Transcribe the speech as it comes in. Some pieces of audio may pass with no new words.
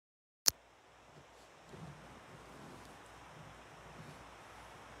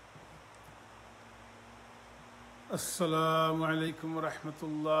Assalamu alaikum wa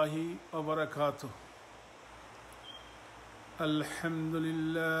rahmatullahi wa barakatuh.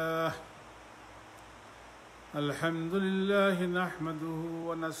 Alhamdulillah. Alhamdulillah nahmaduhu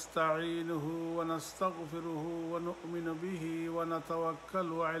wa nasta'inuhu wa nastaghfiruhu wa nu'minu bihi wa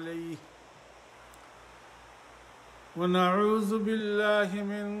natawakkalu alayhi. Wa na'udhu billahi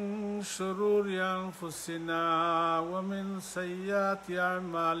min shururi anfusina wa min sayyiati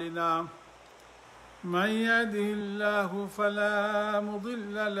a'malina. من يهده الله فلا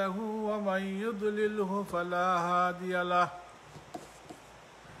مضل له ومن يضلله فلا هادي له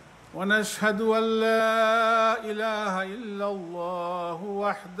ونشهد أن لا إله إلا الله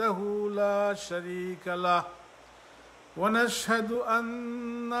وحده لا شريك له ونشهد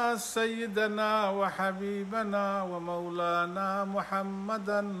أن سيدنا وحبيبنا ومولانا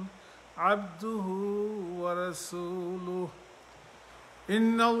محمدا عبده ورسوله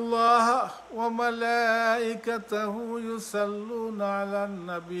إن الله وملائكته يصلون على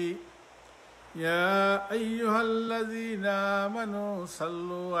النبي يا أيها الذين آمنوا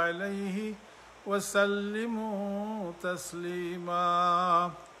صلوا عليه وسلموا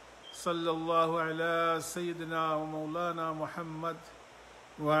تسليما صلى الله على سيدنا ومولانا محمد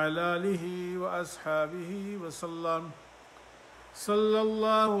وعلى آله وأصحابه وسلم صلى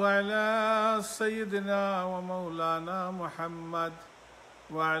الله على سيدنا ومولانا محمد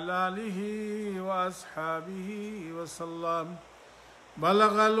وعلى آله وأصحابه وسلم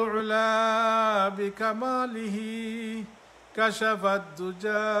بلغ العلا بكماله كشف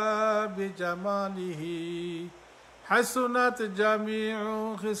الدجى بجماله حسنت جميع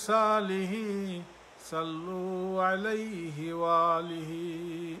خصاله صلوا عليه وآله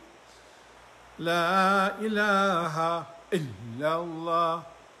لا إله إلا الله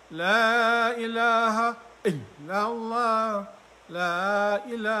لا إله إلا الله لا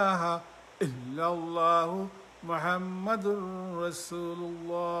إله إلا الله محمد رسول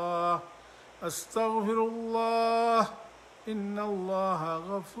الله أستغفر الله إن الله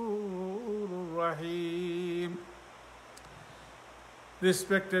غفور رحيم.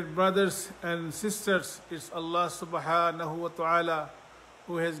 Respected brothers and sisters, it's Allah subhanahu wa ta'ala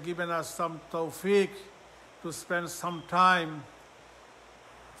who has given us some tawfiq to spend some time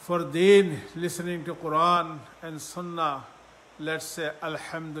for deen, listening to Quran and Sunnah. Let's say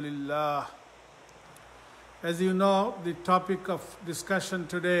Alhamdulillah. As you know, the topic of discussion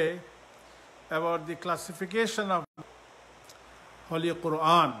today about the classification of Holy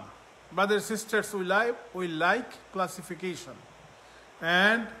Quran. Brothers and sisters, we like classification.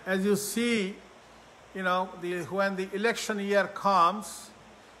 And as you see, when the election year comes,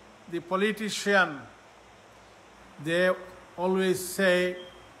 the politician, they always say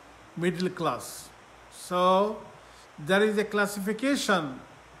middle class. So there is a classification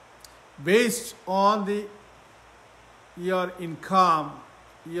based on your income,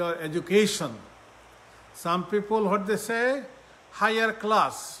 your education. Some people, what they say, higher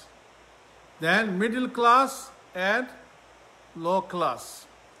class, then middle class and low class.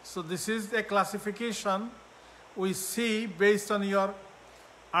 So this is a classification we see based on your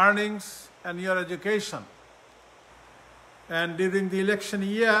earnings and your education. And during the election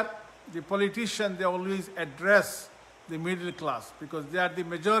year, the politicians, they always address the middle class because they are the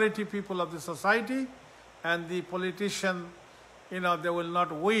majority people of the society, and the politician, they will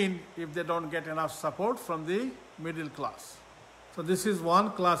not win if they don't get enough support from the middle class. So this is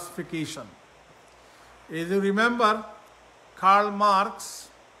one classification. As you remember, Karl Marx,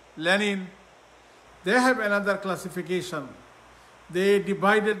 Lenin, they have another classification. They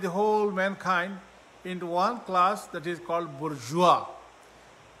divided the whole mankind into one class that is called bourgeois.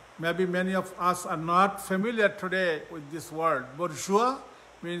 Maybe many of us are not familiar today with this word. Bourgeois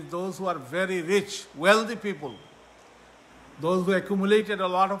means those who are very rich, wealthy people, those who accumulated a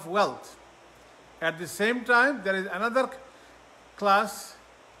lot of wealth. At the same time, there is another class,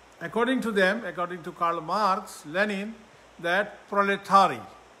 according to them, according to Karl Marx, Lenin, that proletari.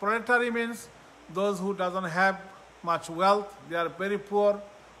 Proletari means those who doesn't have much wealth, they are very poor,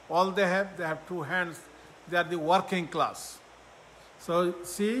 all they have two hands, they are the working class. So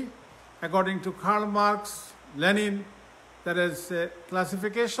see, according to Karl Marx, Lenin, there is a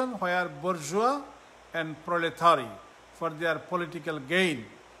classification where bourgeois and proletari, for their political gain,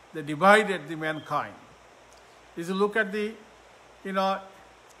 they divided the mankind. If you look at the,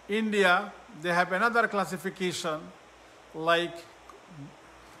 India, they have another classification like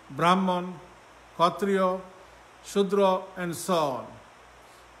Brahman, Kshatriya, Shudra, and so on.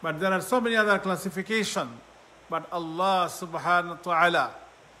 But there are so many other classifications. But Allah subhanahu wa ta'ala,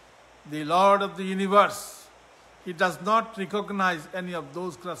 the Lord of the universe, He does not recognize any of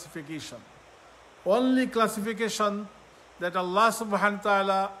those classifications. only classification that Allah subhanahu wa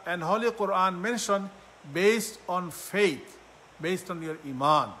ta'ala and Holy Quran mention based on faith, based on your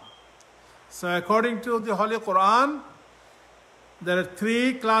iman. So according to the Holy Quran, there are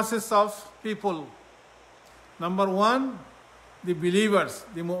three classes of people. Number one, the believers,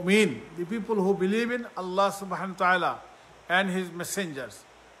 the mu'min, the people who believe in Allah subhanahu wa ta'ala and His messengers.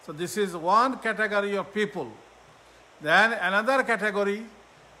 So this is one category of people. Then another category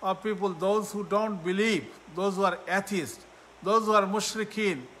of people, those who don't believe, those who are atheists, those who are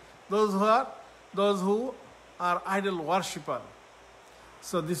mushrikeen, those who are idol worshipper.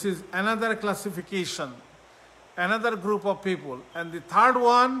 So this is another classification, another group of people. And the third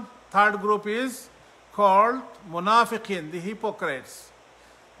group is called munafiqin, the hypocrites.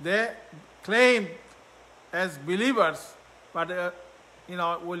 They claim as believers, but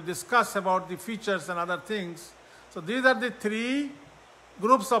we'll discuss about the features and other things. So these are the three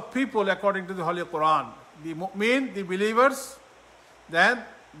groups of people according to the Holy Quran. The mu'min, the believers, then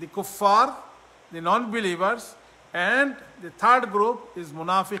the kuffar, the non-believers, and the third group is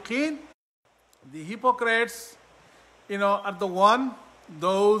munafiqeen. The hypocrites, are the one,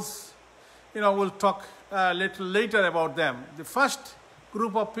 those, we'll talk a little later about them. The first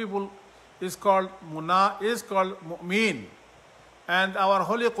group of people is called mu'min. And our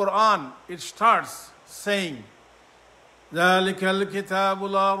Holy Quran, it starts saying, ذَلِكَ الْكِتَابُ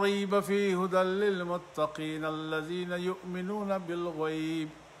لَا رَيْبَ فِيهِ هُدًى لِلْمُتَّقِينَ الَّذِينَ يُؤْمِنُونَ بِالْغَيْبِ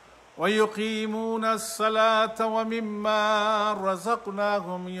وَيُقِيمُونَ الصَّلَاةَ وَمِمَّا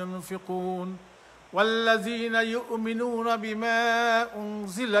رَزَقْنَاهُمْ يُنْفِقُونَ وَالَّذِينَ يُؤْمِنُونَ بِمَا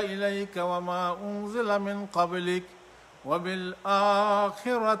أُنزِلَ إِلَيْكَ وَمَا أُنزِلَ مِنْ قَبْلِكَ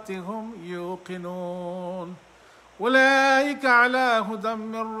وَبِالْآخِرَةِ هُمْ يُوقِنُونَ أُولَئِكَ عَلَى هُدًى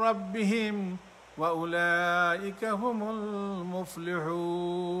مِّن رَّبِّهِمْ وَأُولَئِكَ هُمُ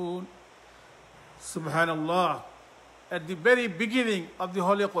الْمُفْلِحُونَ. Subhanallah. At the very beginning of the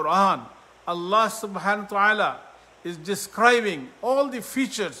Holy Quran, Allah subhanahu wa ta'ala is describing all the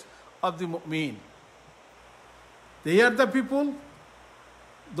features of the mu'min. They are the people,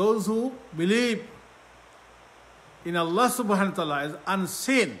 those who believe in Allah subhanahu wa ta'ala as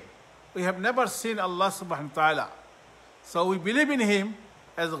unseen. We have never seen Allah subhanahu wa ta'ala. So we believe in Him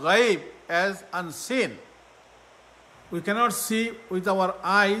as ghaib, as unseen. We cannot see with our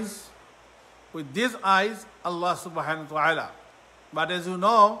eyes, with these eyes, Allah subhanahu wa ta'ala. But as you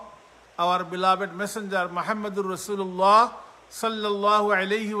know, our beloved messenger Muhammadur Rasulullah sallallahu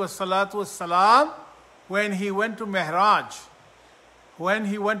alayhi wa salatu wassalam, when he went to Mi'raj,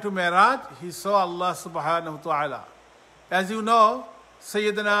 he saw Allah subhanahu wa ta'ala. As you know,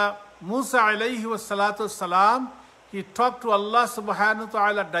 Sayyidina Musa alayhi wa salatu wassalam, he talked to Allah subhanahu wa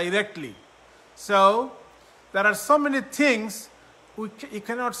ta'ala directly. So there are so many things you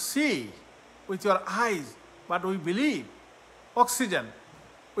cannot see with your eyes, but we believe. Oxygen.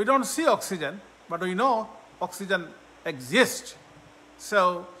 We don't see oxygen, but we know oxygen exists.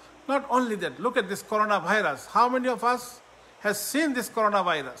 So not only that, look at this coronavirus. How many of us has seen this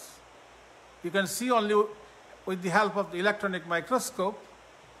coronavirus? You can see only with the help of the electronic microscope,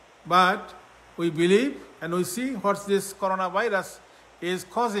 but we believe and we see what this coronavirus is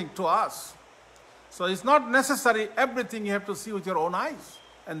causing to us. So it's not necessary everything you have to see with your own eyes,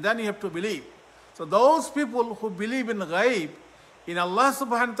 and then you have to believe. So those people who believe in ghaib, in Allah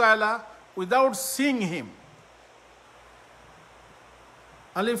subhanahu wa ta'ala, without seeing Him.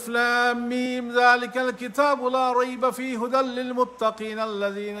 Alif Lam Mim ذَلِكَ الْكِتَابُ لَا رَيْبَ فِيهِ هُدًى لِلْمُتَّقِينَ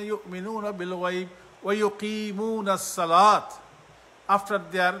الَّذِينَ يُؤْمِنُونَ بِالْغَيْبِ وَيُقِيمُونَ الصَّلَاةَ. After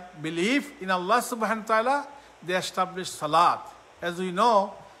their belief in Allah subhanahu wa ta'ala, they establish salat. As we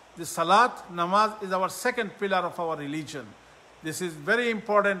know, the salat, namaz, is our second pillar of our religion. This is very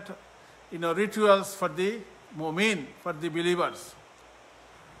important, rituals for the mu'min, for the believers.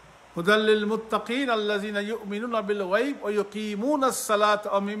 هُدًى لِلْمُتَّقِينَ الَّذِينَ يُؤْمِنُونَ بِالْغَيْبِ وَيُقِيمُونَ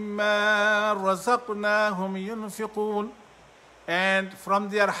الصَّلَاةَ وَمِمَّا رَزَقْنَاهُمْ يُنْفِقُونَ. And from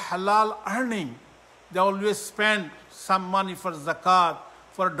their halal earning, they always spend some money for zakat,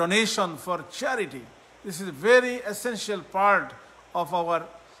 for donation, for charity. This is a very essential part of our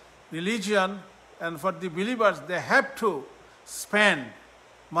religion, and for the believers, they have to spend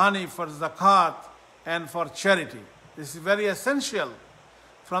money for zakat and for charity. This is very essential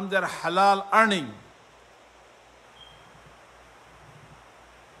from their halal earning.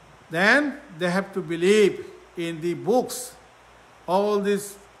 Then they have to believe in the books, all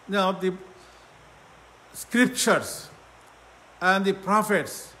these, the scriptures and the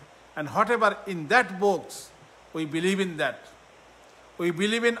prophets, and whatever in that books, we believe in that. We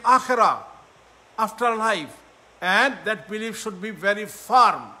believe in akhirah, afterlife, and that belief should be very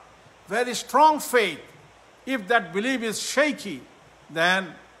firm, very strong faith, if that belief is shaky,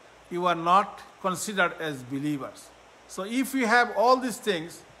 then you are not considered as believers. So if you have all these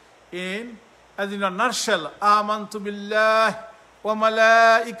things as in a nutshell, amantu billah wa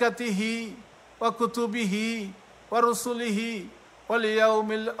malaikatihi wa kutubihi wa rusulihi wal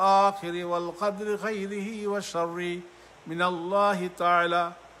yawmil akhiri wal qadri khayrihi wa sharri min Allahi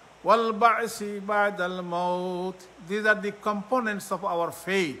ta'ala wal ba'si ba'dal maut. These are the components of our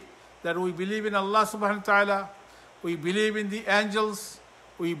faith, that we believe in Allah subhanahu wa ta'ala, we believe in the angels,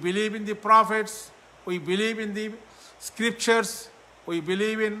 we believe in the prophets, we believe in the scriptures, we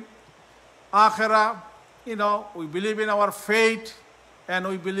believe in akhirah, we believe in our fate, and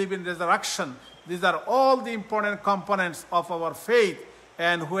we believe in resurrection. These are all the important components of our faith.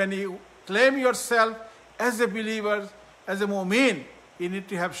 And when you claim yourself as a believer, as a mu'min, you need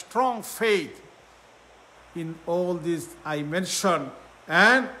to have strong faith in all these I mentioned.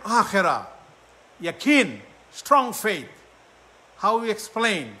 And akhirah, yaqeen, strong faith. How we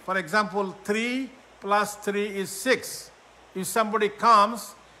explain? For example, 3 plus 3 is 6. If somebody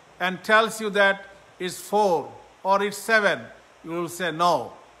comes and tells you that it's 4 or it's 7, you will say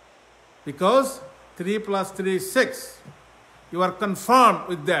no. Because 3 plus 3 is 6. You are confirmed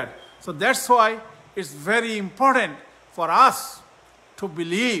with that. So that's why it's very important for us to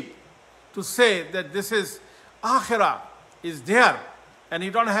believe, to say that this is akhirah is there, and you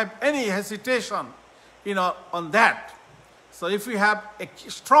don't have any hesitation, on that. So if you have a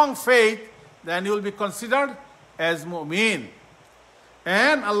strong faith, then you will be considered as mu'min.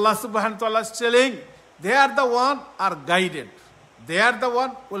 And Allah subhanahu wa ta'ala is telling, they are the one are guided. They are the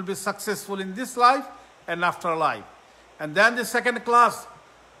one who will be successful in this life and afterlife. And then the second class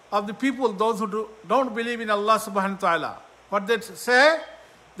of the people, those who don't believe in Allah subhanahu wa ta'ala, what they say?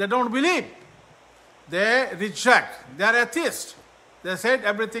 They don't believe. They reject. They are atheists. They said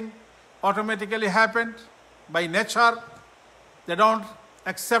everything automatically happened by nature. They don't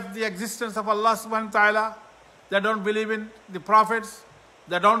accept the existence of Allah subhanahu wa ta'ala. They don't believe in the prophets.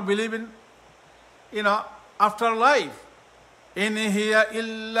 They don't believe in, afterlife. In hiya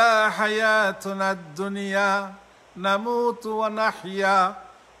illa hayatuna dunya namutu wa nahya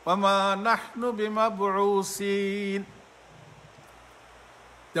wa ma nahnu bimab'usin.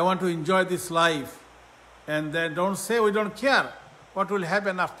 They want to enjoy this life, and they don't say, we don't care what will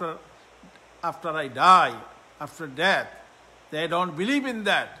happen after I die, after death. They don't believe in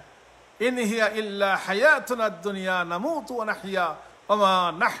that. In hiya illa hayatuna dunya namutu wa nahya wa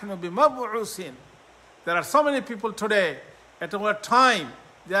ma nahnu bimab'usin. There are so many people today, at our time,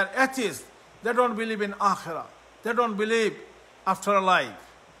 they are atheists. They don't believe in akhirah. They don't believe afterlife.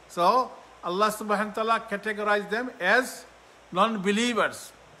 So Allah subhanahu wa ta'ala categorized them as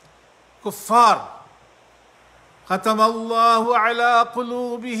non-believers, kuffar. ختم الله على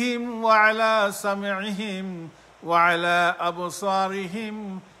قلوبهم وعلى سمعهم وعلى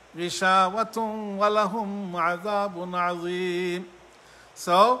أبصارهم غشاوة ولهم عذاب عظيم.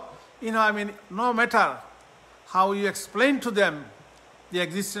 So, no matter how you explain to them the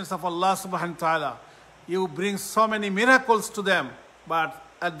existence of Allah subhanahu wa ta'ala, you bring so many miracles to them, but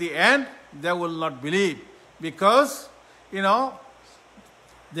at the end, they will not believe, because,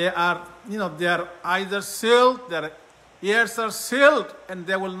 they are either sealed, their ears are sealed, and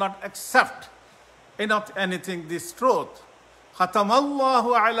they will not accept anything, this truth. ختم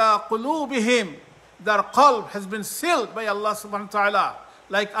الله على قلوبهم. Their qalb has been sealed by Allah subhanahu wa ta'ala.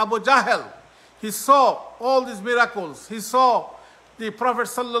 Like Abu Jahl, he saw all these miracles. He saw the Prophet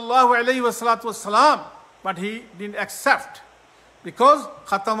sallallahu alayhi wasallam, but he didn't accept. Because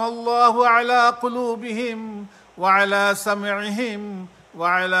ختم الله على قلوبهم وعلى سمعهم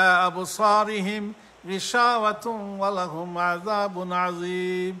وعلى أبصارهم غشاوة ولهم عذاب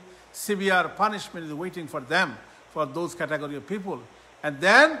عظيم. Severe punishment is waiting for them, for those category of people. And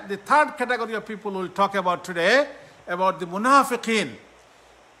then the third category of people we'll talk about today, about the munafiqeen.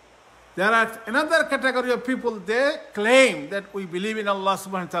 There are another category of people, they claim that we believe in Allah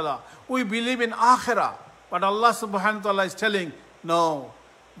subhanahu wa ta'ala. We believe in akhirah. But Allah subhanahu wa ta'ala is telling, no,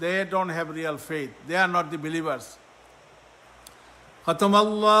 they don't have real faith. They are not the believers. ختم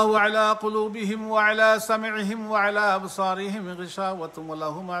الله على قلوبهم وعلى سمعهم وعلى أبصارهم غشاوة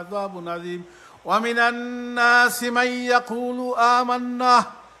ولهم عذاب عظيم ومن الناس من يقول آمنا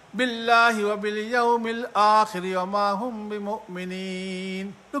بالله وباليوم الآخر وما هم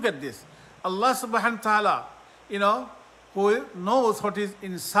بمؤمنين. Look at this. Allah subhanahu wa ta'ala, who knows what is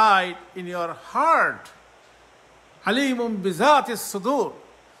inside in your heart. Halimun bizati sudur.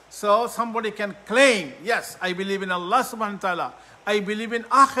 So somebody can claim, yes, I believe in Allah subhanahu wa ta'ala. I believe in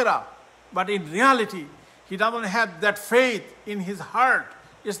akhirah. But in reality, he doesn't have that faith in his heart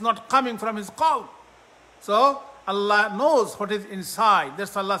It's not coming from his qalb. So Allah knows what is inside.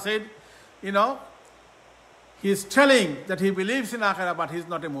 That's Allah said, he is telling that he believes in akhirah, but he is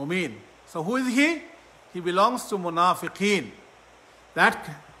not a mu'min. So who is he? He belongs to munafiqeen. That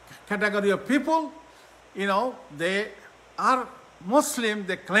category of people, they are Muslim,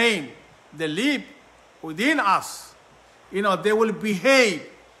 they claim, they live within us. They will behave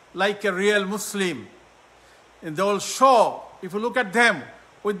like a real Muslim. And they will show, if you look at them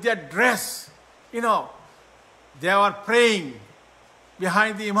with their dress, they are praying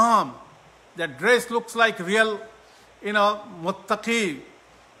behind the Imam. Their dress looks like real, muttaqi.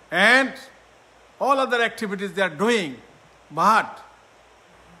 And all other activities they are doing. But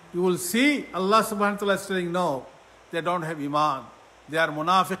you will see Allah subhanahu wa ta'ala is saying, no, they don't have Iman. They are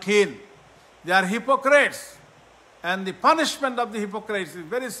munafiqeen. They are hypocrites. And the punishment of the hypocrites is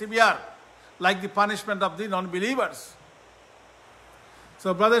very severe, like the punishment of the non-believers.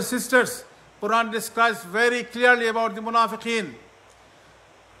 So brothers and sisters, Quran describes very clearly about the munafiqeen.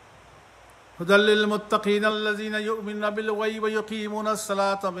 هُدًى لِّلْمُتَّقِينَ الَّذِينَ يُؤْمِنُونَ بِالْغَيْبِ وَيُقِيمُونَ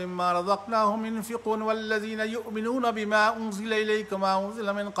الصَّلَاةَ مِمَّا رَزَقْنَاهُمْ يُنْفِقُونَ وَالَّذِينَ يُؤْمِنُونَ بِمَا أُنزِلَ إِلَيْكَ وَمَا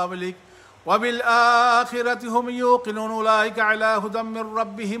أُنزِلَ مِنْ قَبْلِكَ وَبِالْآخِرَةِ هُمْ يُوقِنُونَ أُولَٰئِكَ عَلَىٰ هُدًى مِّن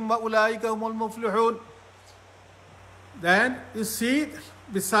رَّبِّهِمْ وَأُولَٰئِكَ هُمُ الْمُفْلِحُونَ. Then you see,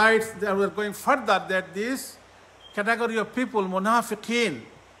 besides that, we're going further, that this category of people, munafiqeen,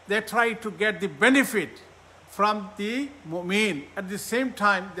 they try to get the benefit from the mu'min. At the same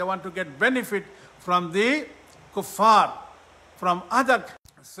time, they want to get benefit from the kuffar, from other.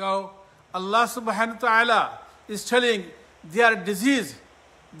 So Allah subhanahu wa ta'ala is telling they are diseased,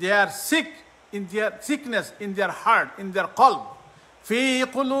 they are sick in their sickness, in their heart, in their qalb. في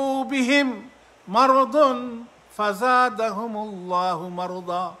قلوبهم مرض فزادهم الله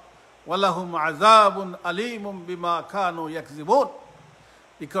مرضا ولهم عذاب أليم بما كانوا يكذبون.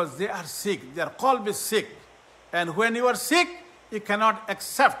 Because they are sick, their qalb is sick. And when you are sick, you cannot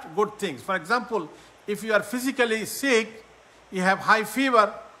accept good things. For example, if you are physically sick, you have high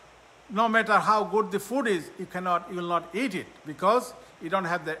fever, no matter how good the food is, you will not eat it because you don't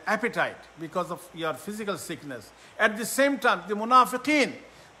have the appetite because of your physical sickness. At the same time, the munafiqeen,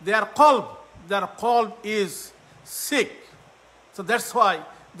 their qalb is sick. So that's why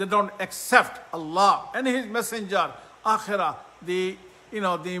they don't accept Allah and His Messenger, akhirah, the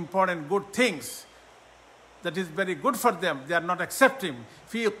important good things. That is very good for them. They are not accepting.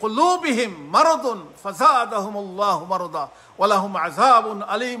 في قلوبهم مرض فزادهم الله مرضا ولهم عذاب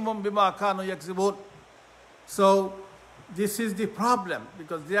أليم بما كانوا يكذبون. So this is the problem,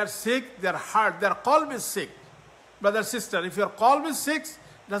 because they are sick, their heart, their qalb is sick. Brother, sister, if your qalb is sick,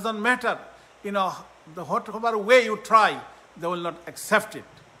 doesn't matter. Whatever way you try, they will not accept it.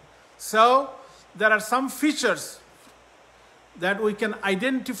 So there are some features that we can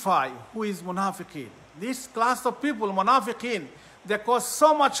identify who is munafiqeen. This class of people, munafiqeen, they cause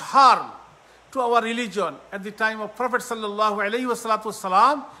so much harm to our religion. At the time of Prophet sallallahu alaihi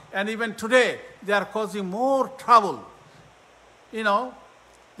wasallam, and even today, they are causing more trouble. They are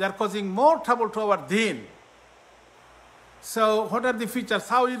causing more trouble to our deen. So what are the features?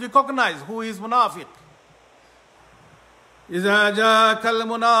 How you recognize who is munafiq? إِذَا جَاءَكَ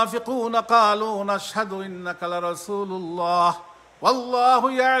الْمُنَافِقُونَ قَالُوا نَشْهَدُ إِنَّكَ لَرَسُولُ اللَّهِ وَاللَّهُ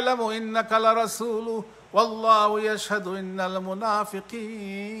يَعْلَمُ إِنَّكَ لَرَسُولُهُ وَاللَّهُ يَشْهَدُ إِنَّ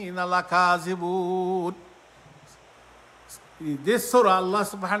الْمُنَافِقِينَ لَكَاذِبُونَ. In this surah, Allah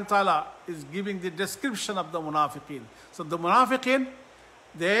subhanahu wa ta'ala is giving the description of the munafiqeen. So the munafiqeen,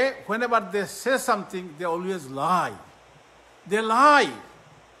 whenever they say something, they always lie. They lie.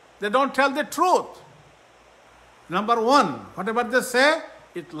 They don't tell the truth. Number one, whatever they say,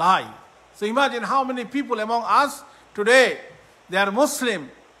 it lie. So imagine how many people among us today, they are Muslim,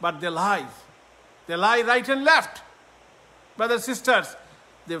 but they lie. They lie right and left. Brothers and sisters,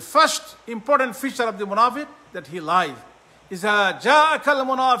 the first important feature of the munafiq, that he lies. إِذَا جَاءَكَ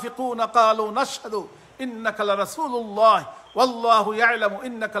الْمُنَافِقُونَ قَالُوا نَشْهَدُ إِنَّكَ لَرَسُولُ اللَّهِ وَاللَّهُ يَعْلَمُ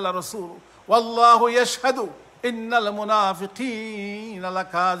إِنَّكَ لَرَسُولُهُ وَاللَّهُ يَشْهَدُ إِنَّ الْمُنَافِقِينَ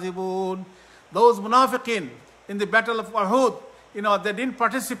لَكَاذِبُونَ. Those munafiqeen in the battle of Uhud, they didn't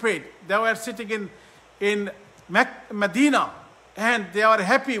participate. They were sitting in Medina, and they were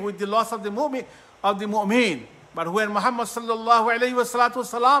happy with the loss of the mu'min. But when Muhammad sallallahu alayhi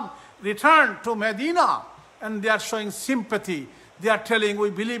wasallam returned to Medina, and they are showing sympathy, they are telling, we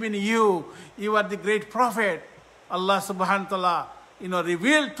believe in you, you are the great prophet. Allah subhanahu wa ta'ala,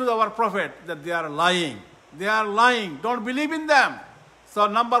 revealed to our prophet that they are lying. They are lying. Don't believe in them. So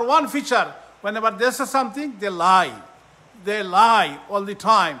number one feature, whenever they say something, they lie. They lie all the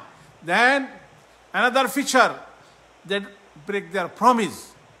time. Then another feature, they break their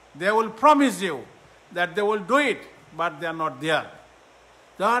promise. They will promise you that they will do it, but they are not there.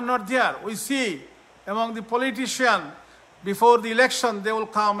 They are not there. We see among the politicians, before the election, they will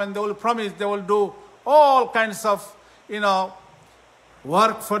come and they will promise they will do all kinds of,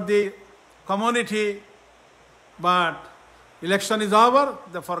 work for the community. But election is over,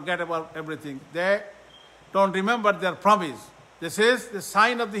 they forget about everything. They don't remember their promise. This is the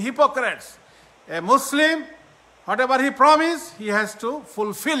sign of the hypocrites. A Muslim, whatever he promised, he has to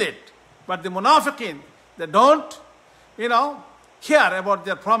fulfill it. But the munafiqin, they don't, care about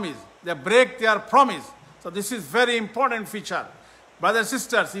their promise. They break their promise. So this is very important feature. Brothers and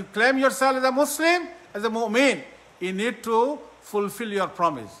sisters, you claim yourself as a Muslim, as a mu'min, you need to fulfill your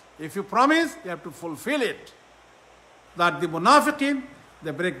promise. If you promise, you have to fulfill it. That the munafiqin,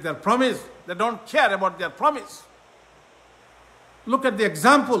 they break their promise. They don't care about their promise. Look at the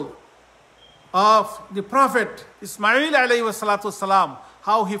example of the Prophet Ismail alayhi wassalatu wassalam,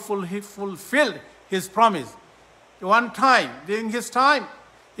 how he fulfilled his promise. One time, during his time,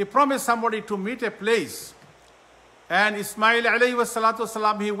 he promised somebody to meet a place. And Ismail alayhi wassalatu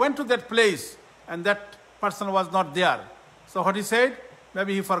wassalam, he went to that place and that person was not there. So what he said?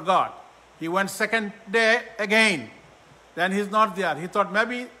 Maybe he forgot. He went second day again. Then he's not there. He thought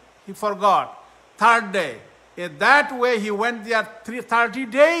maybe he forgot. Third day. In that way he went there 30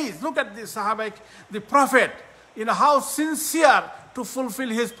 days. Look at the Sahaba, the Prophet, how sincere to fulfill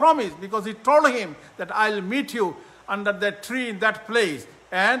his promise, because he told him that I'll meet you under that tree in that place.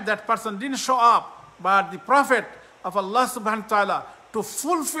 And that person didn't show up. But the Prophet of Allah subhanahu wa ta'ala, to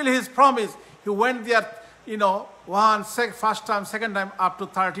fulfill his promise, he went there, first time, second time, up to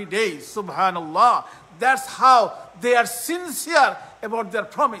 30 days. Subhanallah. That's how they are sincere about their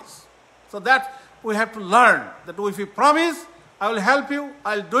promise. So that we have to learn that if we promise, I will help you,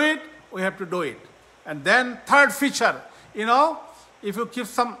 I'll do it, we have to do it. And then third feature, if you keep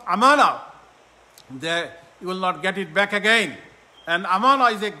some amana, you will not get it back again. And amana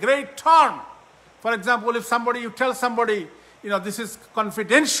is a great term. For example, if you tell somebody, this is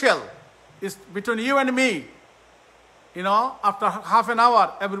confidential, it's between you and me, after half an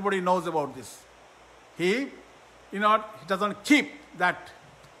hour, everybody knows about this. He doesn't keep that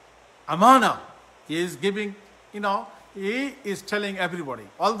amana. He is giving, he is telling everybody.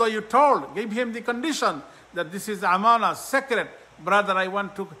 Although you give him the condition that this is amana, secret, brother, I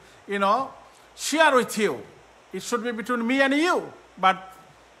want to, share with you. It should be between me and you. But,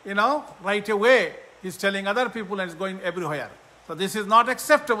 right away, he's telling other people and it's going everywhere. So this is not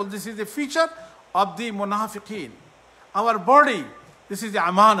acceptable. This is a feature of the munafiqeen. Our body, this is the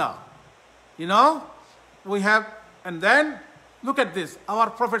amana. We have, and then, look at this. Our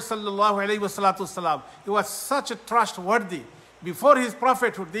Prophet sallallahu alayhi wasallam, he was such a trustworthy. Before his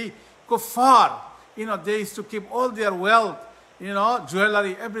prophethood, the kuffar, they used to keep all their wealth,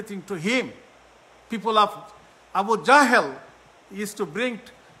 jewelry, everything to him. People of Abu Jahl used to bring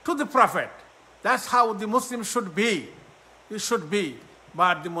to the Prophet. That's how the Muslim should be. It should be.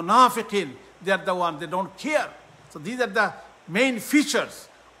 But the munafiqin, they are the one, they don't care. So these are the main features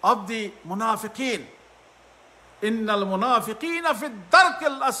of the munafiqin. Innal munafiqina fi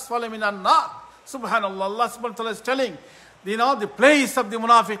darkil asfali minan nar. Subhanallah, Allah subhanahu wa ta'ala is telling, the place of the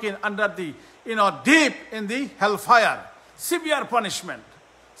munafiqin under the, deep in the hellfire. Severe punishment.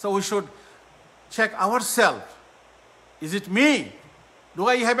 So we should check ourselves. Is it me? Do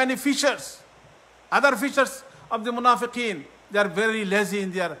I have any features? Other features of the munafiqin, they are very lazy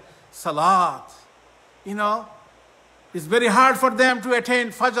in their salat. It's very hard for them to attain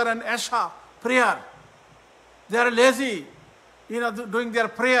Fajr and Isha prayer. They are lazy, doing their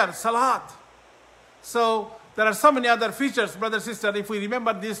prayer, salat. So there are so many other features, brother, sister. If we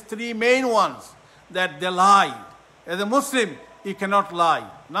remember these three main ones, that they lie. As a Muslim, you cannot lie.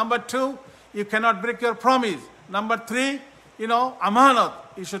 Number two, you cannot break your promise. Number three, amanat,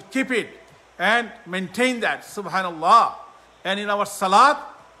 you should keep it and maintain that, subhanallah. And in our salat,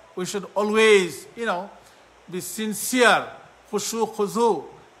 we should always, be sincere, khushu khuzu,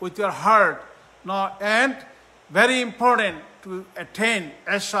 with your heart. And very important to attain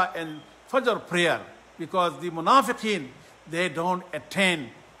Isha and Fajr prayer, because the munafiqeen, they don't attain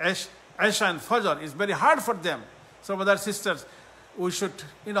Isha and Fajr. It's very hard for them. So, brothers and sisters, we should,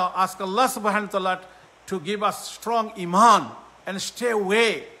 ask Allah subhanahu wa ta'ala to give us strong iman and stay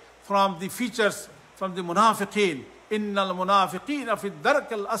away from the features from the munafiqeen. Innal munafiqina fi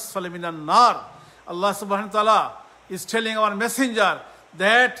darkil asfali minan nar. Allah subhanahu wa ta'ala is telling our messenger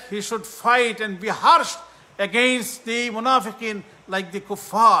that he should fight and be harsh against the munafiqeen like the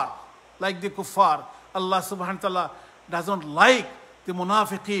kuffar. Like the kuffar. Allah subhanahu wa ta'ala doesn't like the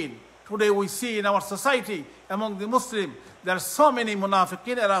munafiqeen today we see in our society, among the Muslims, there are so many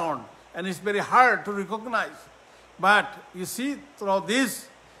munafiqeen around, and it's very hard to recognize. But you see, through these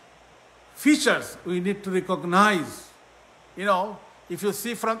features, we need to recognize. You know, if you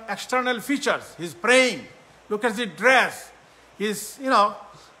see from external features, he's praying, look at his dress, he's, even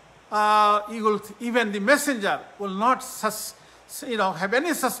the messenger will not have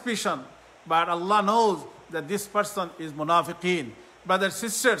any suspicion, but Allah knows that this person is munafiqeen. Brothers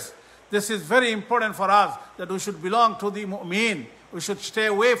and sisters, this is very important for us, that we should belong to the mu'min. We should stay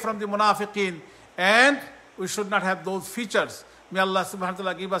away from the munafiqeen, and we should not have those features. May Allah subhanahu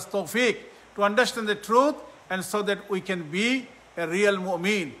wa ta'ala give us tawfiq to understand the truth, and so that we can be a real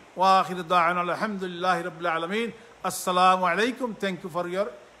mu'min. Wa akhiru da'ana alhamdulillahi rabbil alameen. Assalamu alaikum. Thank you for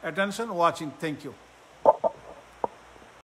your attention, watching. Thank you.